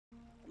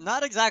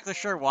not exactly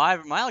sure why,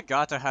 but my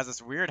Elgato has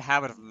this weird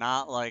habit of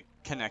not, like,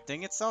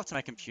 connecting itself to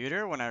my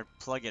computer when I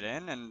plug it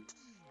in, and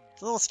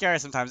it's a little scary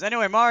sometimes.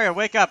 Anyway, Mario,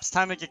 wake up. It's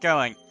time to get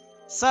going.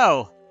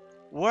 So,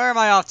 where am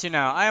I off to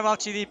now? I am off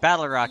to the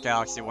Battlerock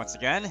Galaxy once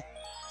again.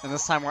 And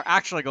this time we're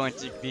actually going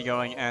to be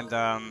going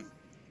and,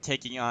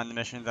 taking on the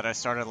mission that I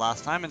started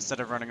last time instead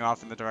of running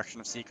off in the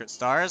direction of Secret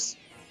Stars.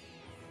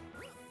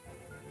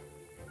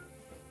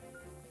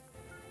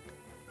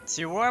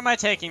 See, where am I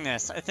taking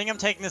this? I think I'm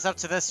taking this up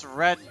to this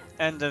red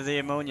end of the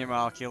ammonia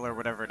molecule or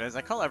whatever it is.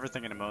 I call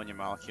everything an ammonia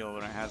molecule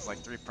when it has like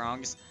 3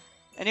 prongs.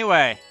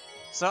 Anyway,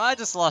 so I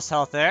just lost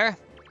health there.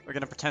 We're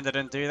gonna pretend I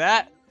didn't do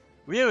that.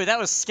 Whew, that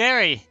was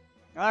scary.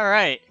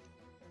 Alright.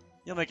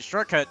 You'll make a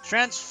shortcut.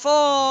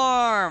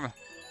 Transform!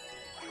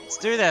 Let's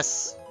do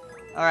this.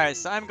 Alright,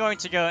 so I'm going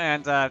to go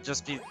and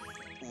just be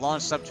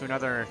launched up to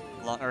another,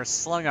 or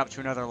slung up to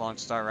another launch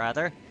star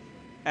rather.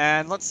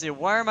 And let's see,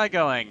 where am I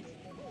going?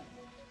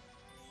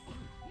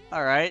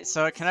 Alright,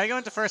 so can I go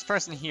into first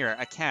person here?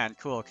 I can,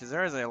 cool, because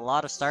there is a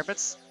lot of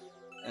starbits,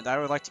 and I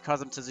would like to cause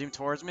them to zoom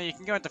towards me. You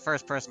can go into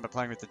first person by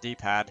playing with the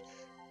D-pad.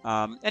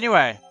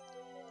 Anyway,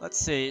 let's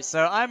see.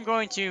 So I'm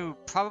going to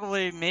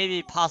probably,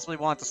 maybe, possibly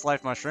want this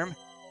life mushroom.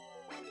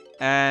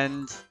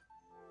 And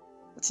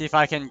let's see if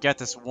I can get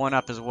this one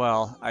up as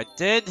well. I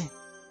did.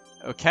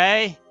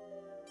 Okay.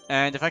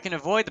 And if I can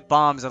avoid the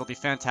bombs, that'll be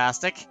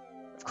fantastic.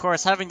 Of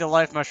course, having the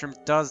life mushroom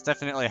does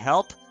definitely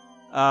help.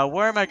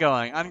 Where am I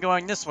going? I'm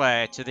going this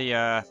way to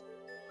the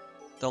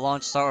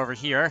launch star over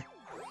here.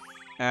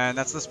 And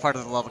that's this part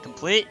of the level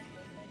complete.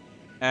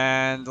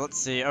 And let's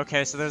see.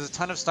 Okay, so there's a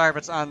ton of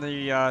starbits on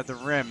the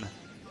rim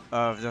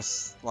of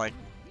this, like,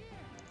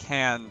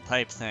 can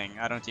pipe thing.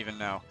 I don't even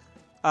know.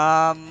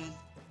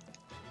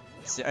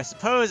 Let's see. I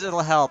suppose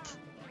it'll help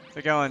if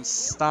I go and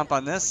stomp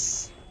on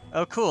this.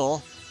 Oh,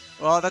 cool.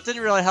 Well, that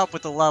didn't really help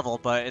with the level,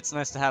 but it's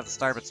nice to have the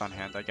starbits on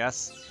hand, I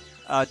guess.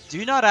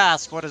 Do not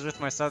ask what is with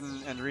my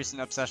sudden and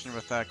recent obsession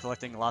with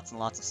collecting lots and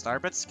lots of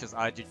starbits, because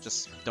I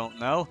just don't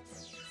know.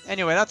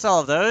 Anyway, that's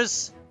all of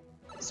those.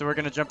 So we're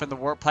going to jump in the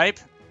warp pipe.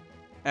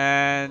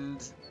 And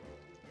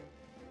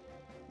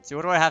let's see,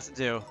 what do I have to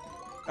do?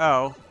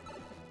 Oh.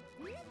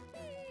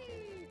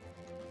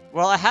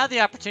 Well, I had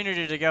the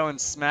opportunity to go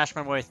and smash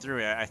my way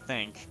through it, I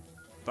think.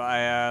 But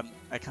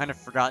I kind of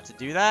forgot to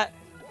do that.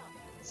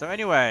 So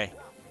anyway.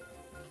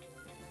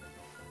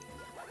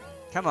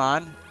 Come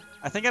on.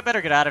 I think I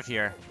better get out of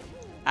here.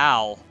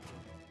 Ow.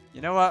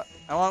 You know what?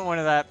 I want one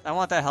of that. I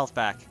want that health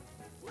back.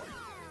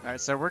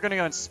 Alright, so we're gonna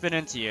go and spin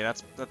into you.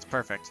 That's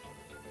perfect.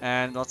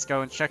 And let's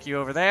go and check you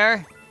over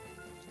there.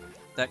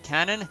 That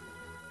cannon.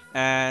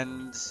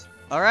 And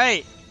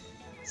alright.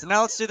 So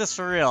now let's do this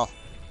for real.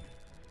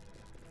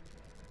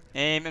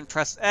 Aim and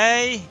press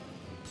A.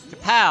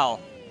 Kapow!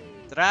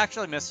 Did I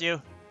actually miss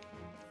you?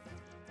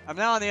 I'm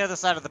now on the other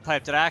side of the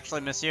pipe. Did I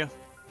actually miss you?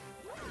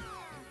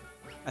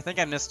 I think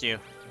I missed you.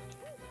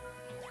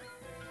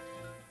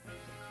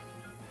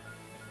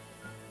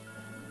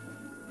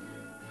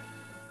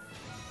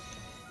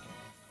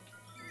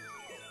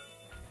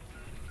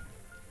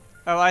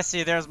 Oh, I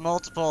see. There's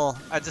multiple.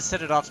 I just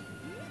hit it off.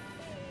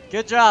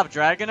 Good job,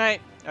 Dragonite.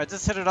 I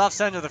just hit it off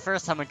center the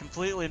first time and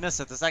completely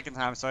missed it the second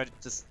time, so I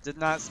just did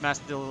not smash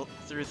through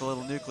the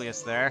little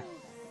nucleus there.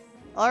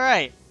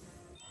 Alright.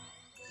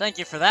 Thank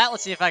you for that.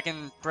 Let's see if I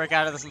can break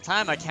out of this in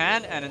time. I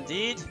can, and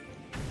indeed.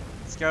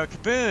 Let's go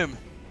kaboom.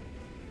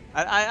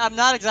 I'm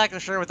not exactly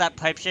sure what that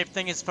pipe-shaped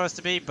thing is supposed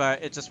to be,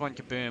 but it just went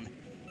kaboom.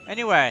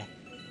 Anyway.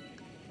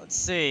 Let's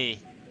see.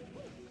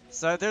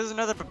 So there's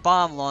another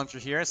bomb launcher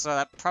here, so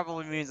that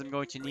probably means I'm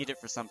going to need it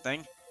for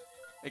something.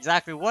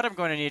 Exactly what I'm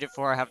going to need it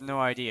for, I have no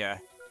idea.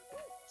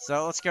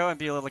 So let's go and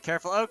be a little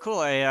careful. Oh,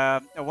 cool,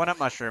 a 1-up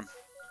mushroom.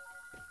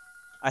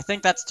 I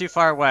think that's too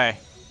far away.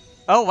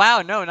 Oh,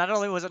 wow, no, not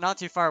only was it not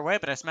too far away,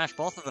 but I smashed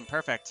both of them.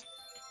 Perfect.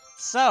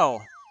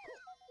 So,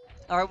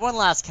 alright, one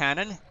last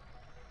cannon.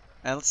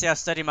 And let's see how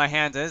steady my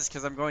hand is,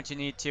 because I'm going to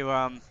need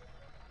to,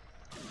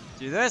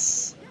 do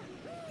this.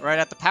 Right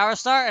at the power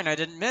star, and I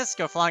didn't miss.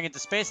 Go flying into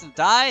space and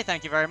die.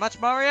 Thank you very much,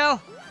 Mario.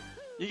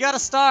 You got a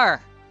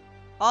star.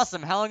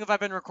 Awesome. How long have I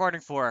been recording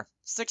for?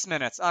 6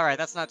 minutes. Alright,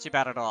 that's not too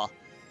bad at all.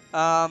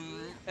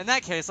 In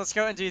that case, let's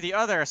go and do the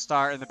other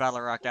star in the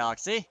Battlerock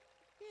Galaxy.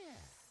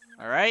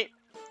 Alright.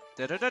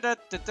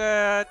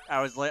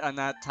 I was late on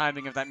that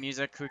timing of that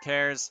music. Who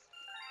cares?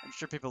 I'm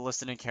sure people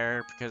listening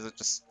care because it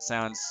just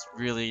sounds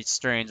really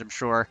strange, I'm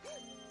sure.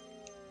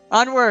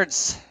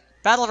 Onwards!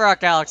 Battlerock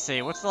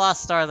Galaxy. What's the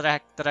last star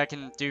that I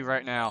can do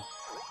right now?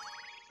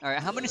 Alright,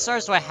 how many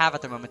stars do I have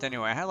at the moment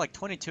anyway? I have like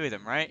 22 of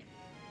them, right?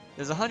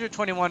 There's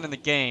 121 in the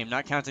game,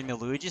 not counting the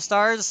Luigi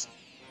stars.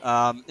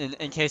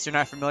 In case you're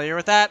not familiar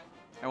with that,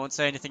 I won't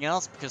say anything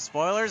else because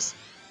spoilers.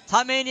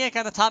 Top Maniac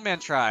on the Topmen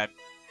tribe.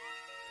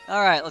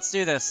 Alright, let's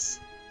do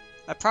this.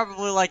 I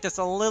probably like this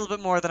a little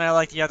bit more than I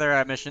like the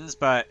other missions,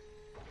 but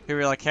who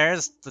really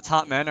cares? The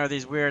Topmen are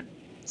these weird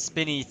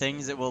spinny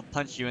things that will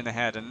punch you in the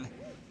head and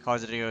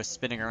cause it to go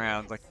spinning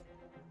around, like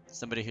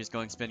somebody who's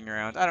going spinning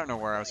around. I don't know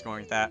where I was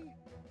going with that.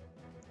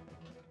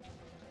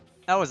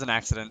 That was an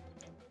accident.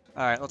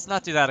 Alright, let's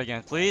not do that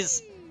again,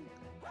 please.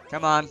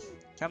 Come on.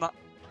 Come on.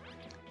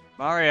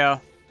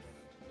 Mario.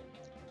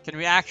 Can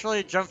we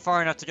actually jump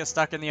far enough to get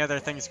stuck in the other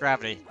thing's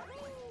gravity?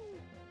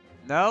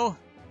 No?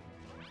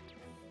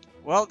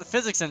 Well, the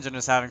physics engine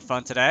is having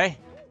fun today.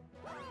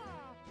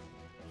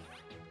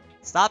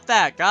 Stop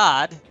that,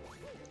 God.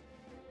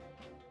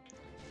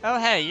 Oh,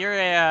 hey, you're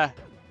a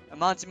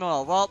Monty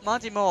Mole. Well,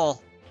 Monty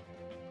Mole,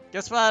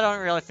 guess what I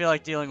don't really feel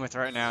like dealing with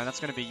right now, and that's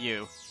going to be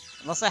you.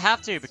 Unless I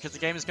have to, because the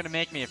game is going to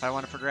make me if I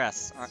want to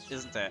progress,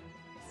 isn't it?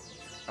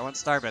 I want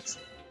starbits.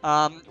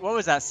 What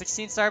was that,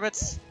 16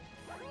 starbits?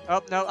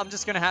 Oh, no, I'm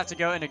just going to have to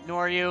go and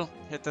ignore you,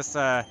 hit this,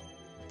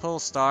 pull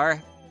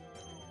star,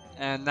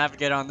 and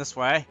navigate on this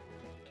way.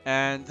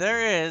 And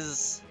there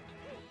is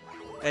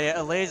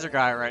a laser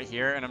guy right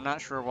here, and I'm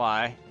not sure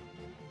why.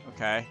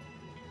 Okay.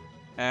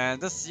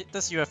 And this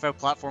UFO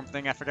platform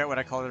thing, I forget what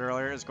I called it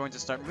earlier, is going to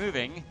start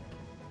moving.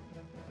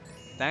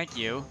 Thank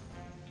you.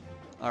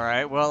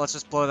 Alright, well, let's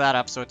just blow that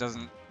up so it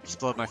doesn't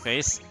explode my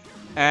face.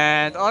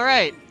 And,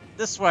 alright,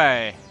 this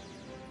way.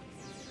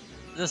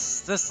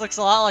 This looks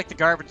a lot like the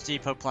garbage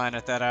depot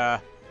planet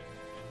that,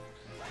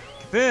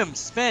 Kaboom!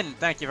 Spin!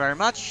 Thank you very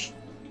much.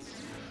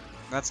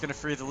 That's gonna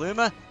free the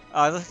Luma.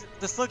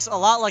 This looks a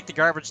lot like the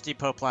garbage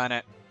depot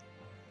planet.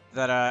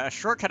 That, a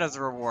shortcut as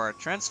a reward.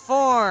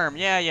 Transform!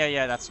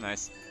 Yeah, that's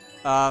nice.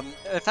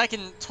 If I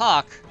can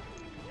talk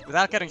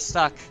without getting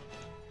stuck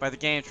by the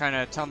game trying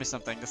to tell me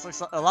something. This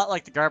looks a lot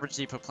like the garbage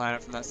depot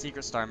planet from that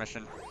Secret Star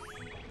mission.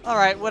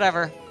 Alright,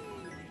 whatever.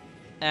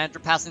 And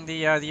we're passing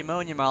the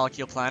ammonia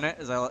molecule planet,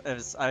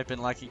 as I've been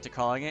liking to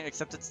calling it,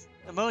 except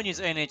ammonia's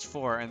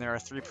NH4, and there are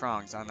 3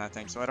 prongs on that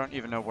thing, so I don't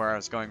even know where I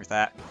was going with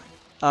that.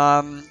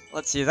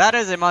 Let's see, that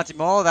is a Monty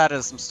Mole, that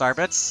is some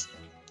starbits.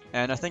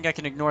 And I think I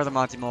can ignore the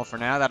Monty Mole for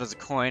now. That is a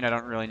coin. I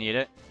don't really need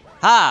it.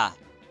 Ha!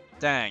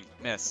 Dang,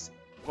 missed.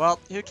 Well,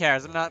 who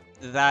cares? I'm not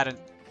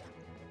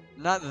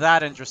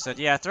that interested.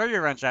 Yeah, throw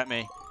your wrench at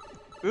me.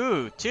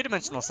 Ooh,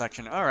 2-dimensional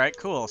section. Alright,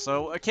 cool.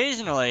 So,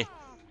 occasionally,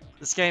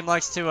 this game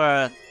likes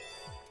to,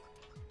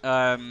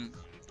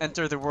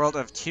 enter the world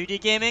of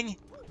 2D gaming,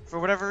 for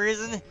whatever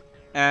reason.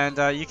 And,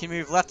 you can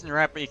move left and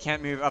right, but you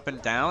can't move up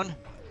and down.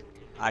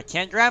 I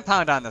can't ground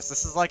pound on this.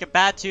 This is like a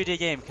bad 2D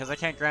game, because I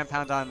can't ground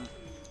pound on...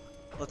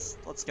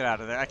 Let's get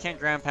out of there. I can't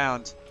ground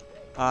pound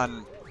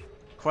on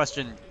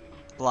question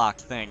block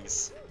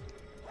things.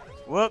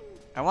 Whoop!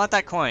 I want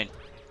that coin.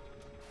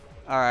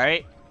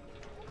 Alright.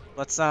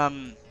 Let's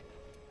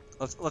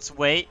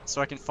wait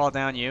so I can fall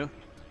down you.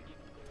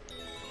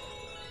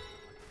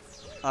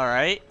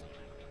 Alright.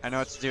 I know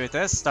what to do with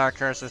this. Star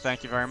cursor,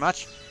 thank you very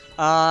much.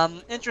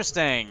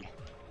 Interesting.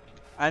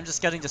 I'm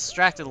just getting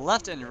distracted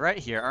left and right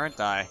here, aren't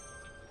I?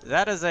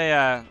 That is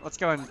a, let's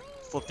go and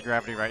flip the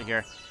gravity right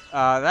here.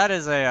 That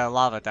is a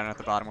lava down at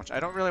the bottom, which I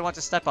don't really want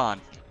to step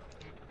on.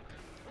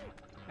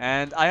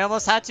 And I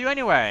almost had to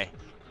anyway.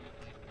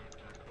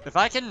 If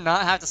I can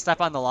not have to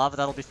step on the lava,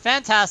 that'll be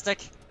fantastic.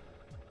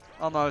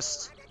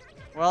 Almost.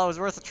 Well, it was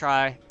worth a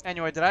try.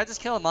 Anyway, did I just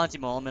kill a Monty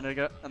Mole a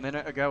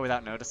minute ago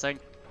without noticing?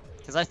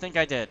 Because I think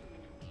I did.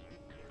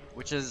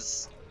 Which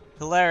is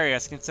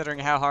hilarious, considering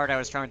how hard I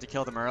was trying to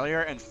kill them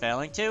earlier and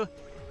failing to.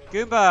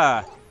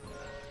 Goomba!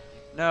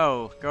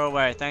 No, go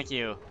away, thank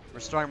you.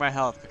 Restoring my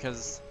health,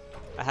 because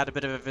I had a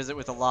bit of a visit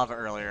with the lava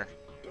earlier,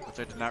 which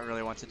I did not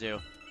really want to do.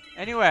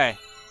 Anyway,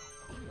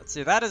 let's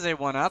see, that is a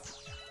 1-up.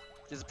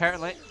 Because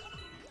apparently...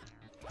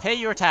 Pay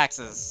your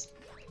taxes.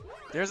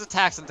 There's a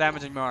tax on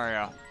damaging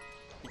Mario,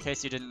 in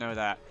case you didn't know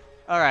that.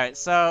 Alright,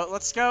 so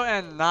let's go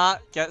and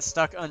not get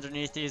stuck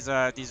underneath these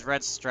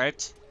red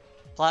striped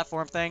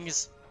platform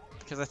things,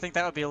 because I think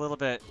that would be a little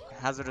bit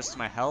hazardous to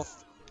my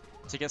health,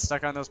 to get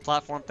stuck on those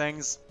platform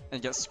things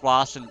and get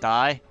squashed and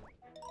die.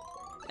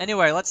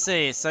 Anyway, let's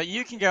see. So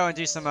you can go and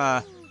do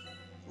some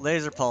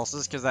laser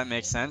pulses, because that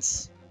makes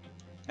sense.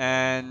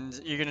 And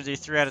you're going to do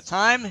 3 at a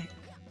time,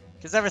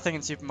 because everything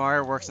in Super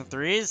Mario works in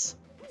 3s.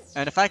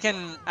 And if I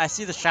can... I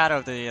see the shadow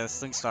of the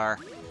Sling Star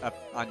up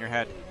on your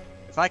head.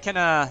 If I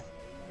can,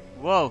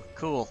 Whoa,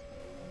 cool.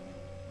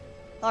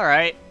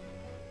 Alright.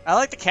 I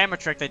like the camera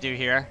trick they do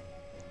here,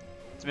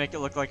 to make it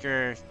look like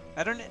you're...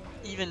 I don't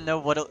even know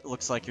what it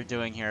looks like you're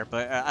doing here,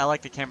 but I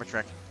like the camera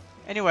trick.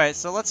 Anyway,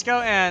 so let's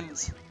go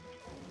and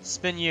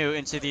spin you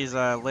into these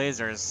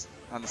lasers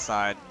on the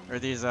side, or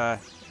these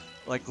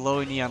like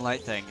glowing neon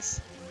light things.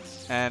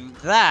 And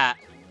that,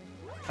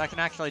 if I can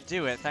actually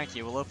do it, thank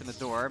you, we'll open the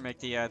door, make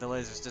the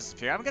lasers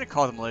disappear. I'm gonna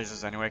call them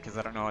lasers anyway, because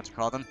I don't know what to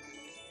call them.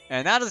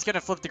 And that is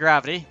gonna flip the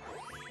gravity.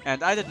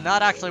 And I did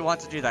not actually want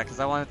to do that, because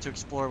I wanted to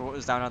explore what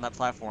was down on that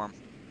platform.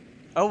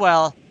 Oh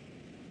well.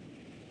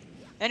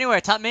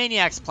 Anyway,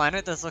 Topmaniac's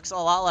planet. This looks a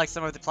lot like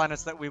some of the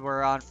planets that we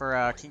were on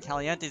for King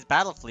Caliente's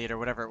battle fleet, or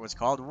whatever it was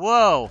called.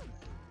 Whoa!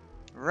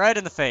 Right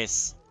in the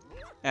face.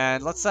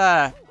 And let's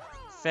fail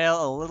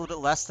a little bit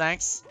less,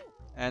 thanks.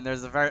 And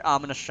there's a very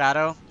ominous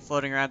shadow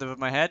floating around above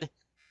my head.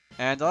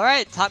 And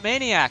alright,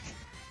 Topmaniac!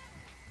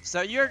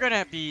 So you're going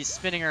to be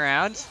spinning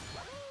around,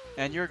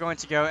 and you're going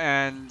to go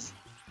and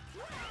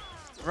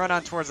run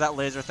on towards that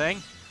laser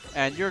thing.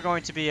 And you're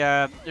going to be,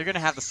 you're going to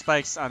have the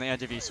spikes on the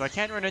end of you. So I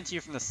can't run into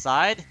you from the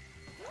side,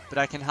 but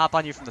I can hop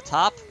on you from the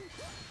top.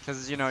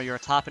 Because, you know, you're a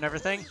top and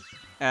everything.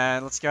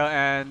 And let's go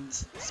and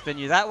spin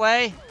you that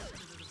way.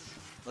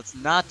 Let's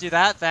not do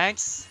that,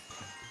 thanks.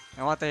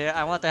 I want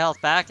the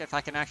health back. If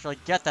I can actually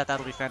get that,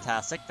 that'll be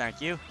fantastic.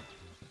 Thank you.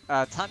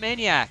 Top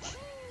Maniac.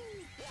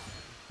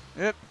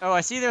 Yep. Oh,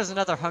 I see there's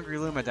another Hungry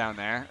Luma down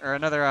there. Or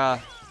another, I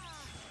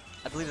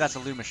believe that's a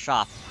Luma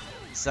shop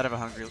instead of a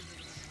Hungry...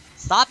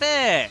 Stop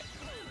it!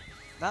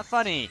 Not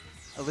funny.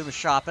 A Luma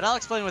shop, but I'll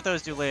explain what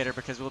those do later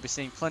because we'll be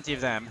seeing plenty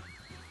of them.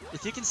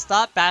 If you can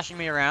stop bashing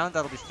me around,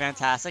 that'll be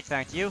fantastic.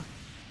 Thank you.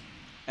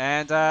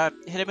 And,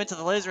 hit him into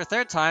the laser a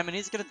third time and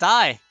he's gonna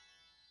die.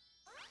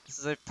 This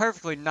is a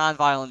perfectly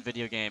non-violent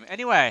video game.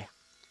 Anyway,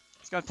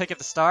 let's go and pick up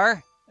the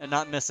star and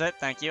not miss it.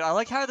 Thank you. I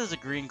like how there's a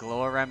green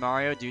glow around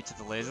Mario due to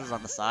the lasers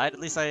on the side. At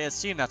least I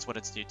assume that's what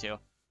it's due to.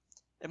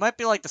 It might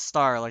be like the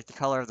star, like the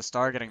color of the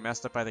star getting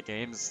messed up by the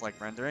game's like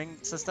rendering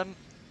system.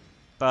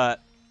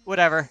 But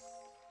whatever.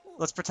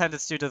 Let's pretend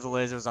it's due to the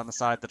lasers on the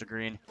side that are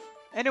green.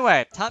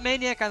 Anyway, Top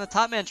Maniac on the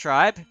Topmen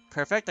tribe.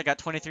 Perfect. I got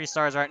 23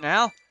 stars right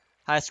now.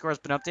 High score has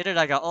been updated.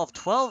 I got all of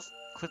 12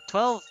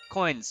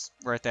 coins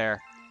right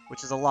there,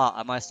 which is a lot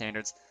on my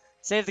standards.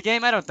 Save the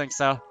game? I don't think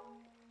so.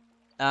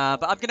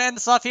 But I'm going to end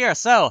this off here.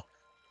 So,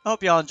 I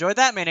hope you all enjoyed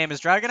that. My name is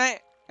Dragonite,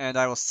 and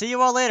I will see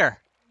you all later.